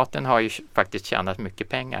staten har ju faktiskt tjänat mycket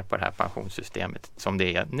pengar på det här pensionssystemet som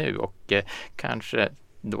det är nu, och kanske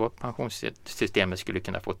då pensionssystemet skulle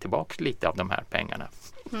kunna få tillbaka lite av de här pengarna.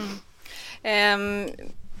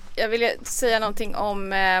 Jag vill säga någonting om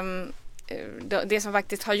det som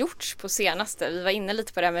faktiskt har gjorts på senaste. Vi var inne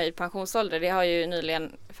lite på det här med pensionsålder. Det har ju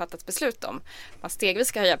nyligen fattats beslut om. Man stegvis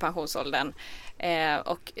ska höja pensionsåldern,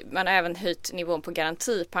 och man har även höjt nivån på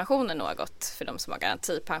garantipensionen något för de som har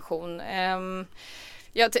garantipension.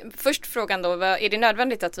 Först frågan då, är det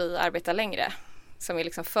nödvändigt att vi arbetar längre som är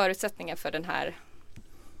liksom förutsättningen för det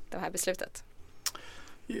här beslutet?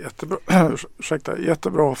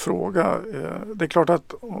 Jättebra fråga. Det är klart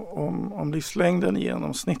att om livslängden i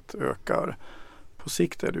genomsnitt ökar, på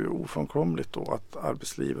sikt är det ju ofrånkomligt då att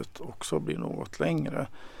arbetslivet också blir något längre.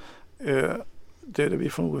 Det vi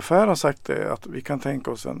från OFR har sagt är att vi kan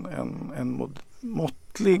tänka oss en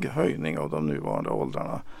måttlig höjning av de nuvarande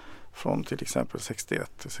åldrarna från till exempel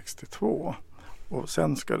 61 till 62. Och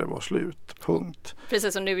sen ska det vara slut, punkt.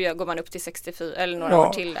 Precis som nu går man upp till 64 eller några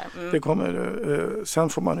år till där. Det kommer, sen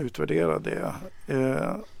får man utvärdera det.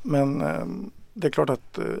 Men det är klart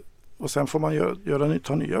att, och sen får man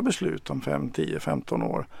ta nya beslut om 5, 10, 15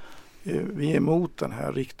 år. Vi är emot den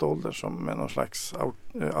här riktåldern som med någon slags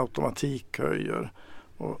automatik höjer.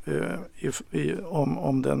 Och,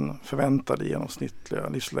 om den förväntade genomsnittliga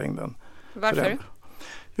livslängden. Varför?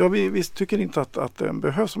 Ja, vi tycker inte att den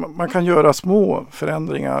behövs. Man kan göra små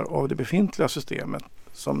förändringar av det befintliga systemet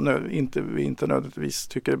som vi inte nödvändigtvis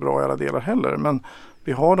tycker är bra i alla delar heller. Men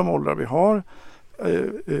vi har de åldrar vi har.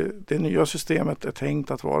 Det nya systemet är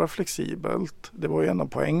tänkt att vara flexibelt. Det var ju en av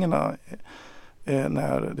poängerna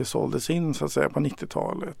när det såldes in så att säga på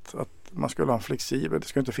 90-talet. Att man skulle ha en flexibel, det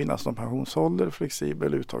ska inte finnas någon pensionsålder,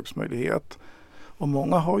 flexibel uttagsmöjlighet. Och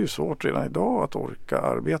många har ju svårt redan idag att orka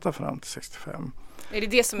arbeta fram till 65. Är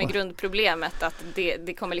det som är grundproblemet? Att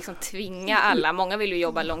det kommer liksom tvinga alla? Många vill ju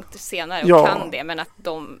jobba långt senare och kan det, men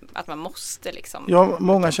att man måste liksom... Ja,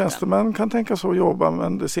 många tjänstemän kan tänka så att jobba,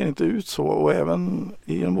 men det ser inte ut så. Och även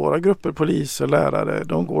i våra grupper, poliser, lärare,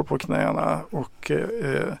 de går på knäna och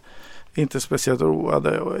inte speciellt roade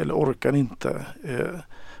eller orkar inte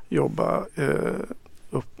jobba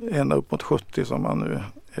ända upp mot 70 som man nu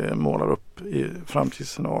målar upp i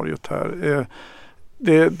framtidsscenariot här.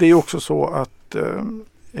 Det är också så att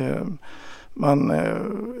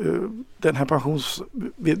den här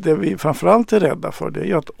det vi framförallt är rädda för, det är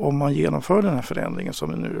ju att om man genomför den här förändringen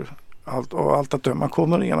som nu allt att döma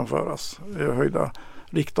kommer att genomföras, höjda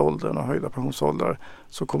riktåldern och höjda pensionsåldrar,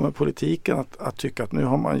 så kommer politiken att tycka att nu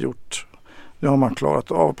har man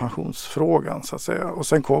klarat av pensionsfrågan så att säga, och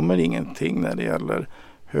sen kommer ingenting när det gäller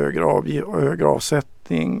högre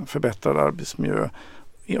avsättning, förbättrad arbetsmiljö,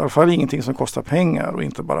 i alla fall ingenting som kostar pengar och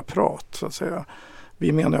inte bara prat så att säga.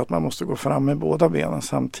 Vi menar att man måste gå fram med båda benen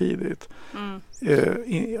samtidigt.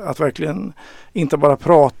 Att verkligen inte bara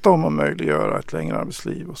prata om att möjliggöra ett längre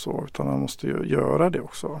arbetsliv och så, utan man måste ju göra det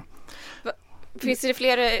också. Finns det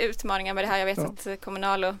fler utmaningar med det här? Jag vet att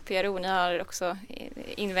Kommunal och PRO, ni har också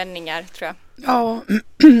invändningar tror jag. Ja,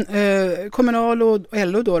 Kommunal och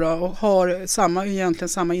LO då har egentligen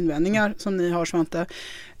samma invändningar som ni har, Svante.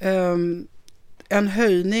 En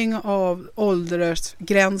höjning av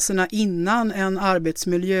åldersgränserna innan en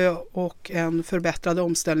arbetsmiljö och en förbättrad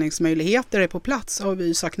omställningsmöjligheter är på plats har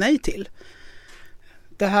vi sagt nej till.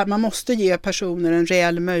 Man måste ge personer en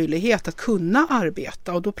reell möjlighet att kunna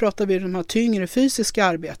arbeta, och då pratar vi om de här tyngre fysiska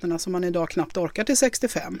arbetena som man idag knappt orkar till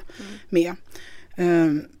 65 med.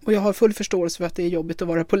 Och jag har full förståelse för att det är jobbigt att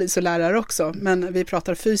vara polis och lärare också, men vi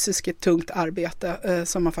pratar fysiskt tungt arbete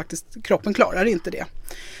som man faktiskt, kroppen klarar inte det.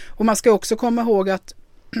 Och man ska också komma ihåg att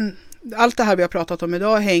allt det här vi har pratat om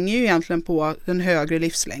idag hänger ju egentligen på den högre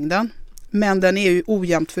livslängden, men den är ju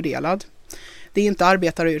ojämnt fördelad. Det är inte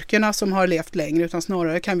arbetaryrkena som har levt längre, utan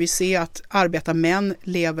snarare kan vi se att arbetarmän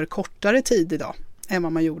lever kortare tid idag än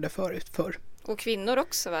vad man gjorde förr. Och kvinnor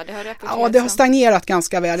också, va? Ja, det har stagnerat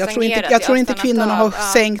ganska väl. Jag tror inte kvinnorna har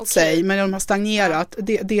sänkt sig, men de har stagnerat.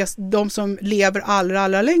 De som lever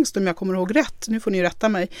allra längst, om jag kommer ihåg rätt, nu får ni rätta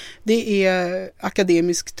mig, det är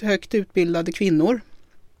akademiskt högt utbildade kvinnor.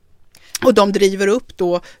 Och de driver upp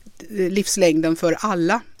då livslängden för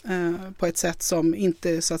alla på ett sätt som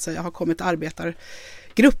inte så att säga har kommit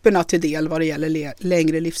arbetargrupperna till del vad det gäller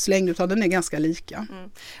längre livslängd, utan den är ganska lika.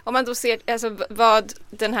 Om man då ser alltså, vad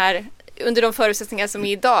den här under de förutsättningar som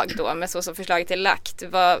är idag då, med så som förslaget är lagt,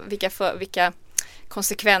 vilka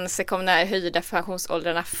konsekvenser kommer den här höjda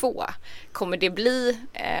pensionsåldrarna få? Kommer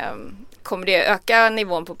det öka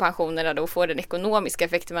nivån på pensionerna då och få den ekonomiska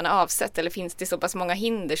effekten man har avsett, eller finns det så pass många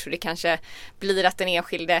hinder så det kanske blir att den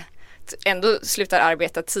enskilde ändå slutar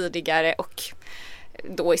arbeta tidigare och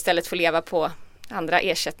då istället får leva på andra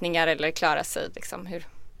ersättningar eller klara sig liksom?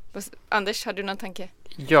 Anders, har du någon tanke?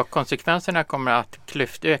 Ja, konsekvenserna kommer att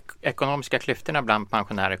ekonomiska klyftorna bland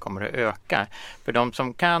pensionärer kommer att öka. För de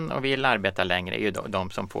som kan och vill arbeta längre är ju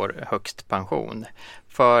de som får högst pension.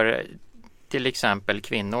 För till exempel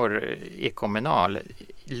kvinnor i Kommunal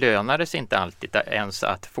lönar det sig inte alltid ens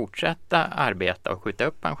att fortsätta arbeta och skjuta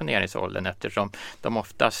upp pensioneringsåldern, eftersom de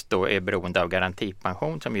oftast då är beroende av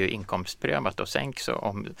garantipension som ju är inkomstprövat och sänks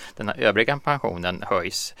om den övriga pensionen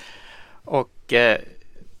höjs. Och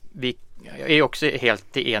vi är också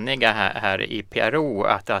helt eniga här i PRO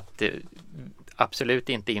att absolut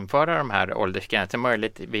inte införa de här åldersgränserna,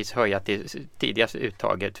 möjligtvis höja till tidigast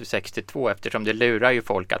uttaget för 62, eftersom det lurar ju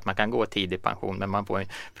folk att man kan gå tidig pension, men man får en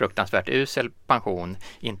fruktansvärt usel pension,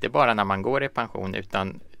 inte bara när man går i pension,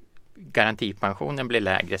 utan garantipensionen blir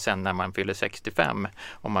lägre sen när man fyller 65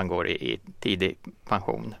 om man går i tidig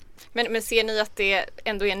pension. Men ser ni att det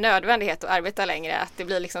ändå är en nödvändighet att arbeta längre? Att det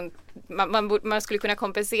blir liksom, man skulle kunna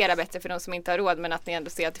kompensera bättre för de som inte har råd, men att ni ändå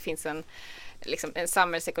ser att det finns en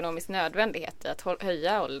samhällsekonomisk nödvändighet i att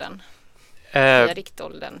höja åldern? Höja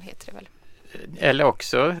riktåldern heter det väl? Eller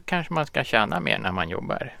också kanske man ska tjäna mer när man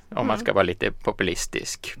jobbar. Om man ska vara lite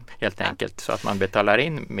populistisk helt enkelt. Så att man betalar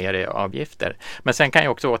in mer i avgifter. Men sen kan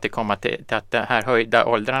jag också återkomma till att de här höjda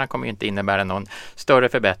åldrarna kommer inte innebära någon större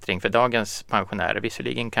förbättring för dagens pensionärer.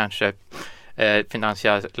 Visserligen kanske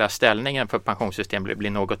finansiella ställningen för pensionssystemet blir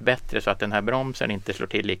något bättre så att den här bromsen inte slår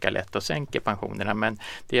till lika lätt och sänker pensionerna. Men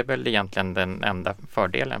det är väl egentligen den enda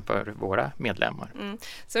fördelen för våra medlemmar.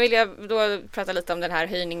 Så vill jag då prata lite om den här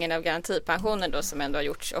höjningen av garantipensionen då som ändå har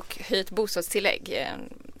gjorts och höjt bostadstillägg.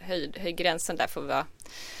 Höj gränsen där för vad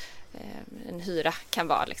en hyra kan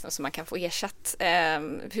vara liksom, så man kan få ersatt.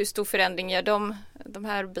 Hur stor förändring gör de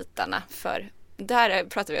här bitarna för? Där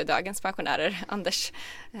pratar vi om dagens pensionärer. Anders,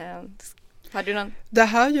 har du någon? Det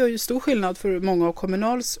här gör ju stor skillnad för många av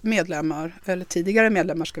Kommunals medlemmar, eller tidigare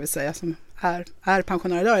medlemmar ska vi säga, som är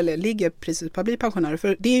pensionärer idag eller ligger precis på att bli pensionärer.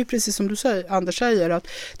 För det är ju precis som du säger, Anders säger, att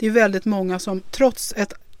det är väldigt många som trots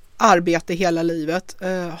ett arbete hela livet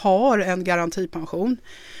har en garantipension.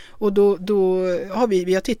 Och då har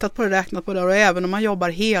vi har tittat på det, räknat på det, och även om man jobbar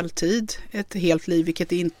heltid, ett helt liv,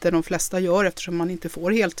 vilket inte de flesta gör eftersom man inte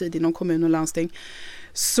får heltid inom kommun och landsting,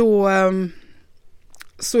 så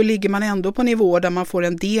ligger man ändå på nivå där man får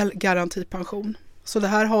en del garantipension. Så det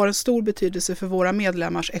här har en stor betydelse för våra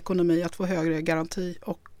medlemmars ekonomi att få högre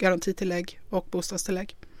garantitillägg och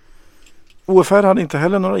bostadstillägg. OFR hade inte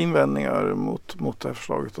heller några invändningar mot det här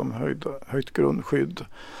förslaget om höjt grundskydd.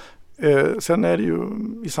 Sen är det ju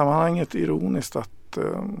i sammanhanget ironiskt att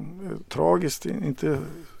tragiskt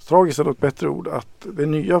är ett bättre ord, att det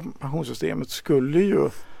nya pensionssystemet skulle ju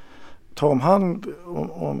ta om hand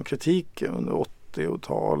om kritik under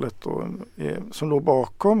 80-talet och som låg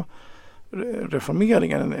bakom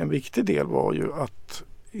reformeringen. En viktig del var ju att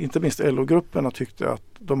inte minst LO-grupperna tyckte att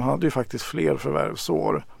de hade ju faktiskt fler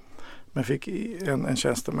förvärvsår, men fick en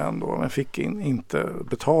tjänstemän då, men fick inte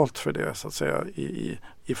betalt för det så att säga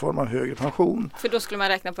i form av högre pension. För då skulle man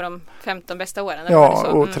räkna på de 15 bästa åren? Ja,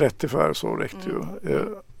 och 30 förvärvsår räckte ju.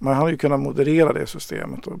 Man hade ju kunnat moderera det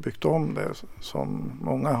systemet och byggt om det som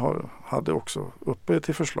många hade också uppe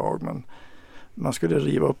till förslag, men man skulle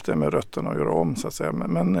riva upp det med rötterna och göra om så att säga.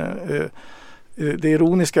 Men det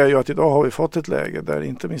ironiska är ju att idag har vi fått ett läge där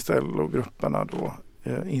inte minst LO-grupperna då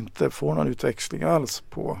inte får någon utväxling alls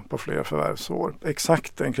på flera förvärvsår.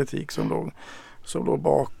 Exakt den kritik som låg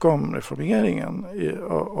bakom reformeringen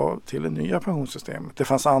till det nya pensionssystemet. Det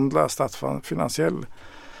fanns andra statsfinansiella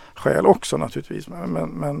skäl också naturligtvis,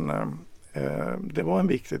 men det var en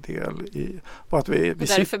viktig del och att vi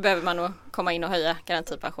därför behöver man nog komma in och höja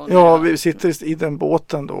garantipensionen. Ja, vi sitter i den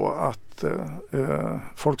båten då att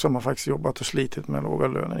folk som har faktiskt jobbat och slitit med låga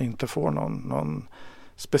löner inte får någon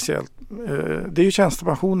speciellt. Det är ju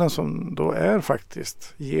tjänstepensionen som då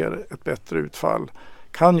ger ett bättre utfall,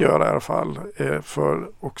 kan göra i alla fall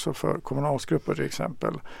också för kommunalsgrupper till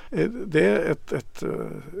exempel. Det är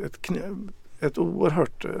ett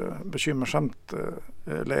oerhört bekymmersamt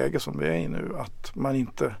läge som vi är i nu, att man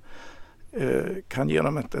inte kan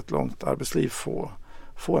genom ett långt arbetsliv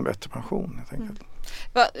få en bättre pension helt enkelt.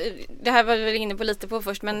 Det här var vi inne på lite på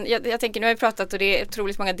först, men jag tänker, nu har vi pratat och det är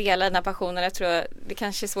otroligt många delar i den här pensionen. Jag tror det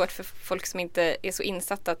kanske är svårt för folk som inte är så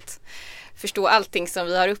insatt att förstå allting som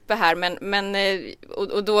vi har uppe här, men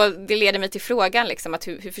då det leder mig till frågan liksom, att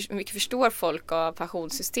hur mycket förstår folk av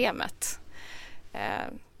pensionssystemet?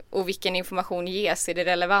 Och vilken information ges? Är det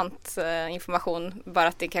relevant information? Bara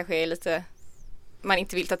att det kanske är lite, man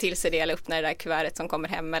inte vill ta till sig det eller öppna det där kuvertet som kommer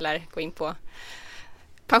hem eller gå in på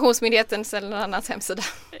Pensionsmyndighetens eller någon annans hemsida.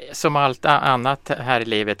 Som allt annat här i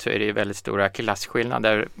livet så är det ju väldigt stora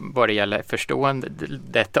klasskillnader vad det gäller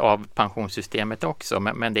förståendet av pensionssystemet också.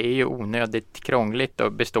 Men det är ju onödigt krångligt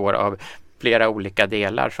och består av flera olika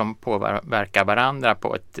delar som påverkar varandra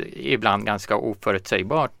på ett ibland ganska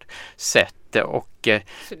oförutsägbart sätt.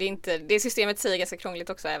 Så det systemet säger ganska krångligt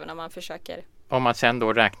också, även om man försöker. Om man sen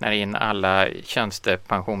då räknar in alla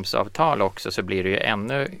tjänstepensionsavtal också, så blir det ju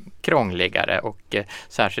ännu krångligare, och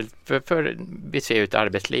särskilt för vi ser ju ett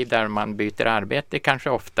arbetsliv där man byter arbete kanske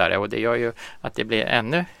oftare, och det gör ju att det blir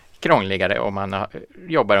ännu krångligare om man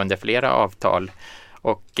jobbar under flera avtal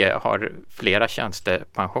och har flera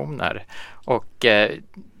tjänstepensioner. Och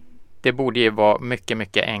det borde ju vara mycket,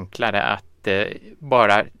 mycket enklare att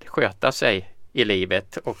bara sköta sig i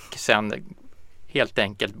livet och sen helt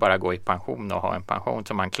enkelt bara gå i pension och ha en pension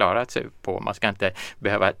som man klarat sig på. Man ska inte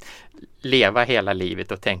behöva leva hela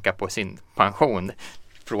livet och tänka på sin pension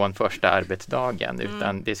från första arbetsdagen,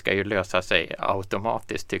 utan det ska ju lösa sig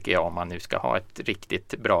automatiskt, tycker jag, om man nu ska ha ett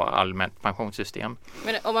riktigt bra allmänt pensionssystem.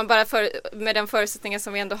 Men om man bara med den förutsättningen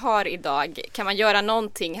som vi ändå har idag, kan man göra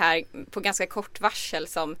någonting här på ganska kort varsel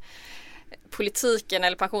som politiken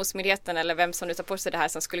eller pensionsmyndigheten eller vem som nu tar på sig det här,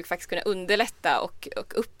 som skulle faktiskt kunna underlätta och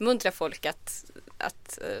uppmuntra folk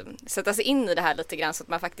att sätta sig in i det här lite grann, så att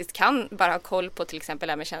man faktiskt kan bara ha koll på till exempel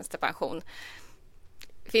det här med tjänstepension.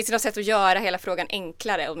 Finns det något sätt att göra hela frågan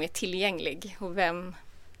enklare och mer tillgänglig? Och vem?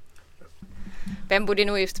 Vem borde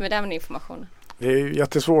nå ut med den informationen? Det är ju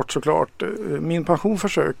jättesvårt såklart. Min pension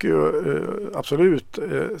försöker ju absolut.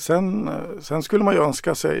 Sen skulle man ju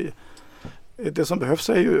önska sig, det som behövs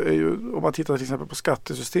är ju om man tittar till exempel på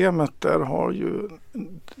skattesystemet,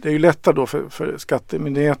 det är ju lättare då för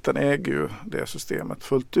skattemyndigheten äger ju det systemet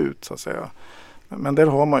fullt ut så att säga. Men där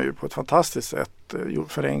har man ju på ett fantastiskt sätt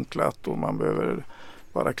förenklat och man behöver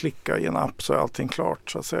bara klicka i en app så är allting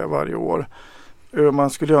klart så att säga varje år. Man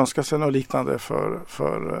skulle önska sig något liknande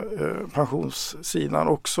för pensionssidan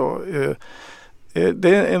också.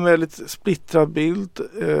 Det är en väldigt splittrad bild.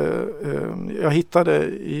 Jag hittade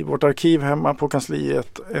i vårt arkiv hemma på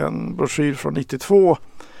kansliet en broschyr från 92.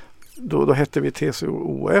 Då hette vi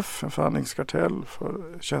TCOF, en förhandlingskartell för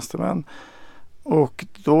tjänstemän. Och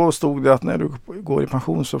då stod det att när du går i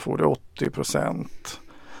pension så får du 80%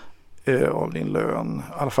 av din lön.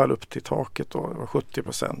 I alla fall upp till taket då,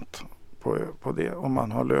 70% på det om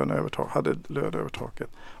man har hade lön över taket.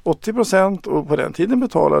 80% och på den tiden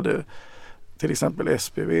betalade till exempel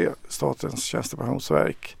SPV, Statens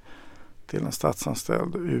tjänstepensionsverk, till en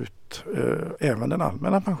statsanställd ut även den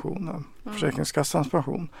allmänna pensionen, Försäkringskassans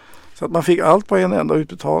pension. Så att man fick allt på en enda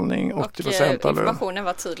utbetalning, 80% av lön. Informationen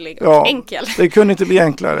var tydlig och enkel. Det kunde inte bli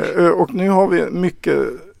enklare. Och nu har vi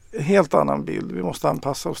helt annan bild vi måste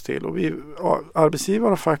anpassa oss till. Och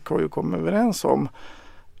arbetsgivare och fack har ju kommit överens om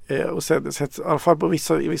och i alla fall på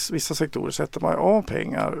vissa sektorer sätter man av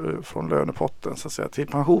pengar från lönepotten så att säga, till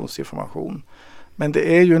pensionsinformation. Men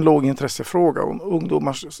det är ju en lågintressefråga.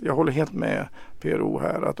 Jag håller helt med PRO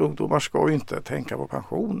här att ungdomar ska ju inte tänka på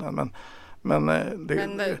pensionen. Men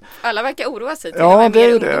alla verkar oroa sig till ja, det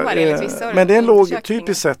är det. Men det är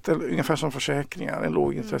typiskt sett ungefär som försäkringar, en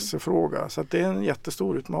lågintressefråga. Så att det är en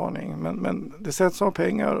jättestor utmaning. Men det sätts av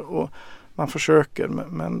pengar och man försöker.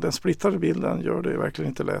 Men den splittrade bilden gör det verkligen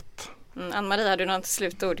inte lätt. Ann-Marie, har du något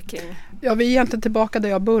slutord kring? Ja, vi är egentligen tillbaka där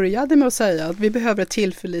jag började med att säga att vi behöver ett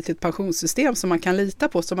tillförlitligt pensionssystem som man kan lita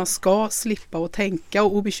på, så man ska slippa att tänka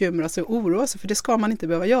och bekymra sig och oroa sig, för det ska man inte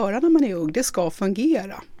behöva göra när man är ung. Det ska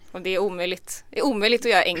fungera. Och det är omöjligt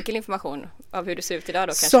att göra enkel information av hur det ser ut idag då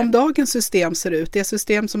kanske? Som dagens system ser ut, det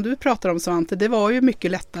system som du pratar om Svante, det var ju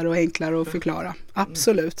mycket lättare och enklare att förklara.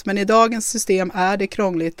 Absolut, men i dagens system är det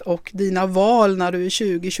krångligt och dina val när du är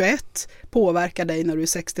 20-21 påverkar dig när du är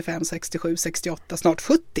 65, 67, 68, snart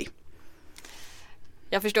 70.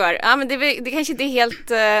 Jag förstår. Ja, men det kanske inte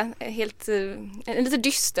är helt en lite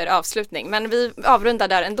dyster avslutning, men vi avrundar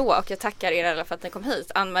där ändå och jag tackar er alla för att ni kom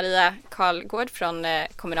hit. Ann-Maria Karlgård från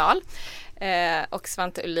Kommunal och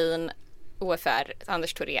Svante Uhlin, OFR,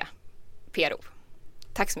 Anders Thoré, PRO.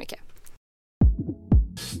 Tack så mycket.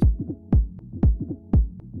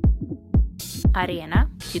 Arena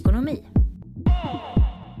Ekonomi.